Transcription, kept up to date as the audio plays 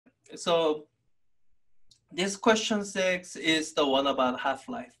So this question 6 is the one about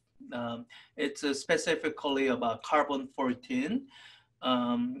half-life. It's specifically about carbon-14,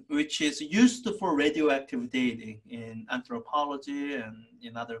 which is used for radioactive dating in anthropology and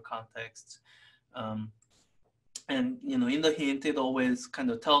in other contexts. And in the hint, it always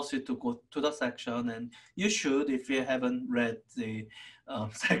kind of tells you to go to the section, and you should if you haven't read the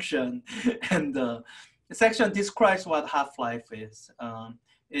section. And the section describes what half-life is.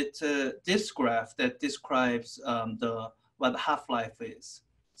 It's this graph that describes what half-life is.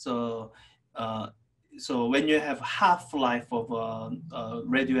 So when you have half-life of a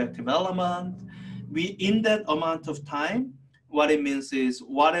radioactive element, in that amount of time, what it means is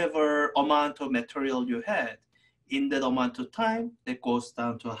whatever amount of material you had, in that amount of time, that goes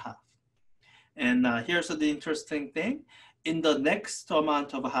down to half. And here's the interesting thing. In the next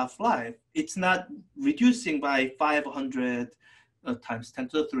amount of half-life, it's not reducing by 500 times 10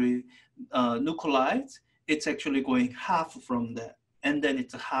 to the 3 nuclides. It's actually going half from that. And then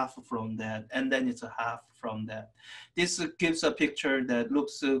it's a half from that. And then it's a half from that. This gives a picture that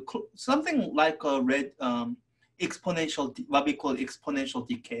looks something like a red exponential, what we call exponential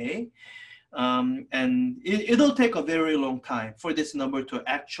decay. And it'll take a very long time for this number to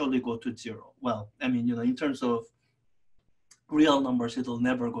actually go to 0. Well, I mean, in terms of real numbers, it'll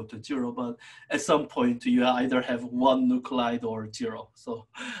never go to 0, but at some point you either have 1 nuclide or 0. So,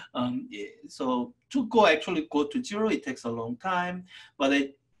 so to actually go to 0, it takes a long time, but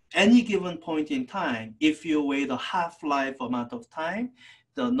at any given point in time, if you wait a half-life amount of time,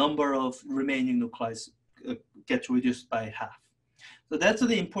 the number of remaining nuclides gets reduced by half. So that's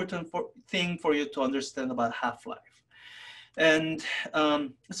the important thing for you to understand about half-life. And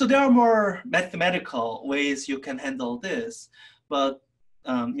so there are more mathematical ways you can handle this, but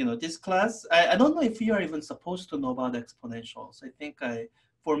this class, I don't know if you are even supposed to know about exponentials. I think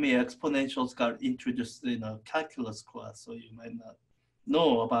for me, exponentials got introduced in a calculus class, so you might not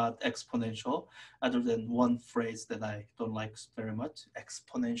know about exponential, other than one phrase that I don't like very much,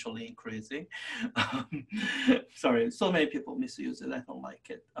 exponentially increasing. Sorry, so many people misuse it. I don't like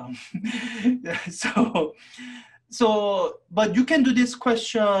it. But you can do this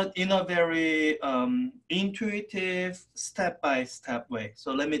question in a very intuitive, step-by-step way.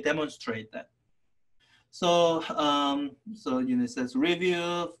 So let me demonstrate that. So, it says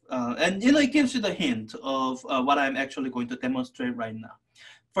review, and it gives you the hint of what I'm actually going to demonstrate right now.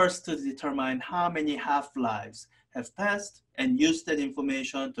 First, to determine how many half-lives have passed, and use that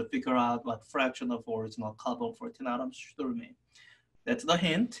information to figure out what fraction of original carbon-14 atoms should remain. That's the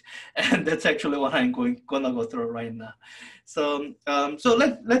hint, and that's actually what I'm gonna go through right now. So,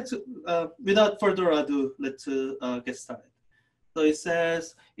 let's without further ado, let's get started. So it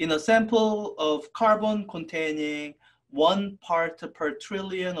says, in a sample of carbon containing 1 part per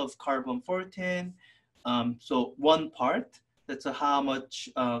trillion of carbon-14, so 1 part, that's how much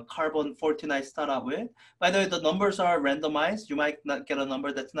carbon-14 I start out with. By the way, the numbers are randomized. You might not get a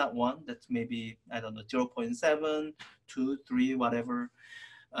number that's not 1, that's maybe, I don't know, 0.7, 2, 3, whatever.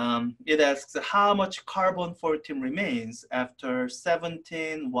 It asks how much carbon-14 remains after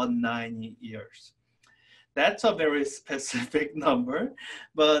 1719 years. That's a very specific number,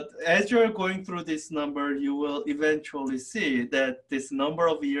 but as you're going through this number, you will eventually see that this number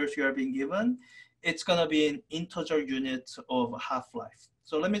of years you are being given, it's gonna be in integer units of half-life.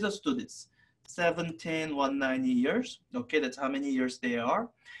 So let me just do this. 1719 years, okay, that's how many years they are.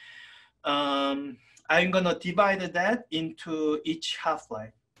 I'm gonna divide that into each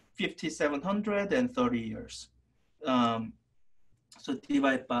half-life, 5,730 years. So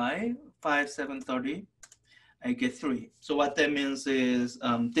divide by 5,730. I get 3. So what that means is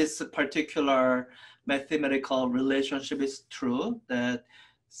this particular mathematical relationship is true, that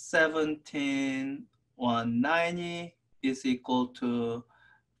 17,190 is equal to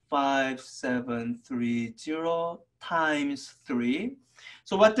 5,730 times 3.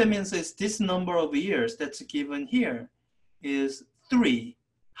 So what that means is this number of years that's given here is 3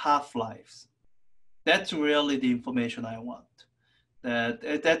 half-lives. That's really the information I want.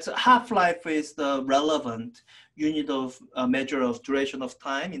 That's half-life is the relevant unit of measure of duration of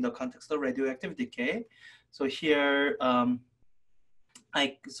time in the context of radioactive decay. So here, 3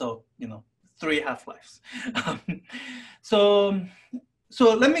 half-lives. So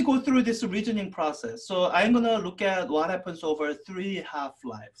let me go through this reasoning process. So I'm gonna look at what happens over 3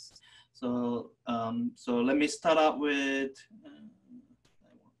 half-lives. So let me start out with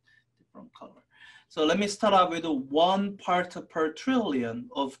different color. So let me start out with 1 part per trillion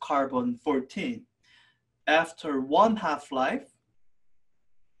of carbon-14. After 1 half-life,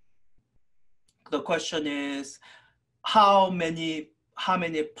 the question is how many how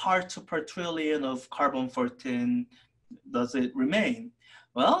many parts per trillion of carbon-14 does it remain?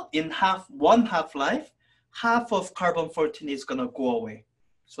 Well, in one half-life, half of carbon-14 is gonna go away.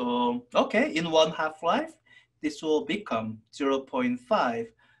 So, okay, in one half-life, this will become 0.5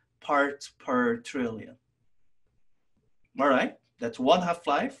 parts per trillion. All right, that's one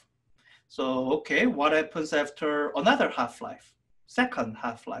half-life. So, okay, what happens after another half-life? Second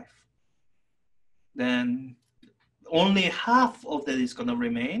half-life. Then only half of that is gonna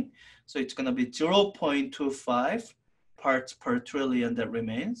remain. So it's gonna be 0.25 parts per trillion that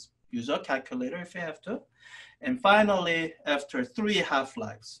remains. Use a calculator if you have to. And finally, after 3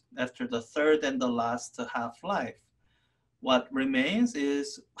 half-lives, after the third and the last half-life, what remains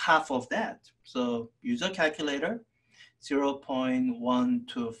is half of that. So use a calculator,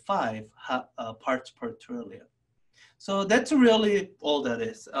 0.125 parts per trillion. So that's really all that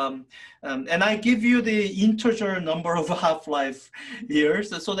is. And I give you the integer number of half-life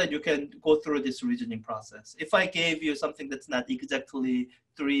years so that you can go through this reasoning process. If I gave you something that's not exactly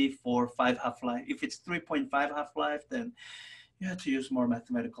 3, 4, 5 half-life, if it's 3.5 half-life, then you have to use more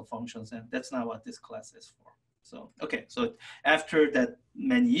mathematical functions, and that's not what this class is for. So, okay, so after that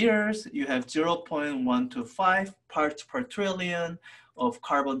many years, you have 0.125 parts per trillion of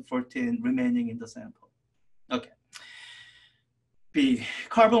carbon-14 remaining in the sample. Okay. B,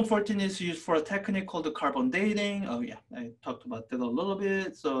 carbon-14 is used for a technique called carbon dating. Oh yeah, I talked about that a little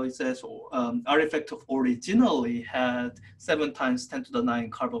bit. So it says artifact originally had 7 times 10 to the 9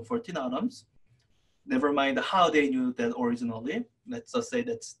 carbon-14 atoms. Never mind how they knew that originally. Let's just say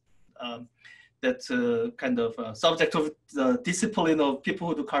that's kind of a subject of the discipline of people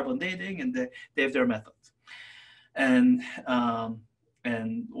who do carbon dating, and they have their methods.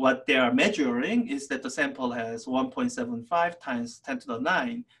 And what they are measuring is that the sample has 1.75 times 10 to the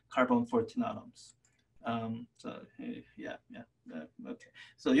 9 carbon-14 atoms. So yeah, okay.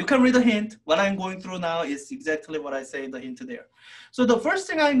 So you can read the hint. What I'm going through now is exactly what I say in the hint there. So the first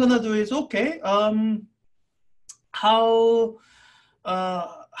thing I'm gonna do is, okay, how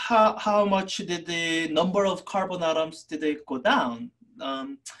much did the number of carbon atoms did it go down?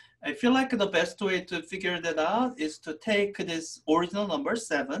 I feel like the best way to figure that out is to take this original number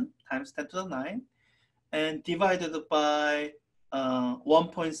 7 times 10 to the 9 and divide it by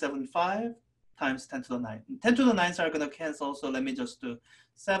 1.75 times 10 to the 9. 10 to the 9s are going to cancel, so let me just do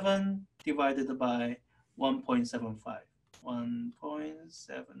 7 divided by 1.75.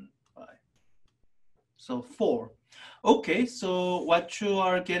 1.75. So 4. Okay, so what you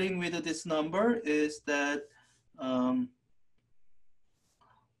are getting with this number is that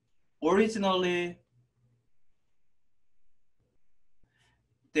originally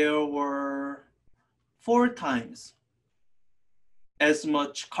there were 4 times as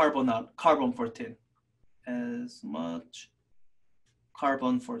much carbon-14, as much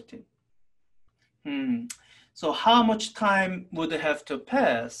carbon-14. So how much time would have to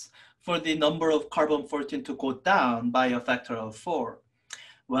pass for the number of carbon-14 to go down by a factor of 4?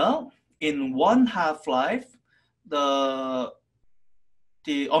 Well, in one half-life,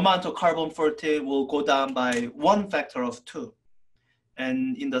 the amount of carbon-14 will go down by 1 factor of 2.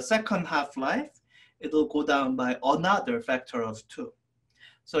 And in the second half-life, it will go down by another factor of 2.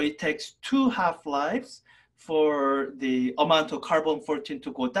 So it takes 2 half-lives for the amount of carbon-14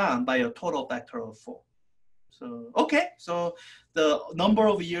 to go down by a total factor of 4. So, okay, so the number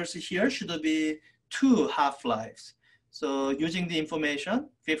of years here should be 2 half-lives. So using the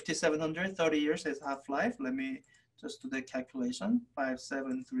information, 5,730 years is half-life. Let me just do the calculation.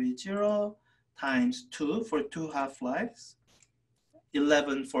 5,730 times 2 for 2 half-lives.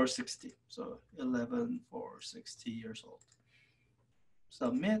 11,460. So 11,460 years old.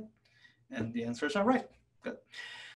 Submit, and the answers are right. Good.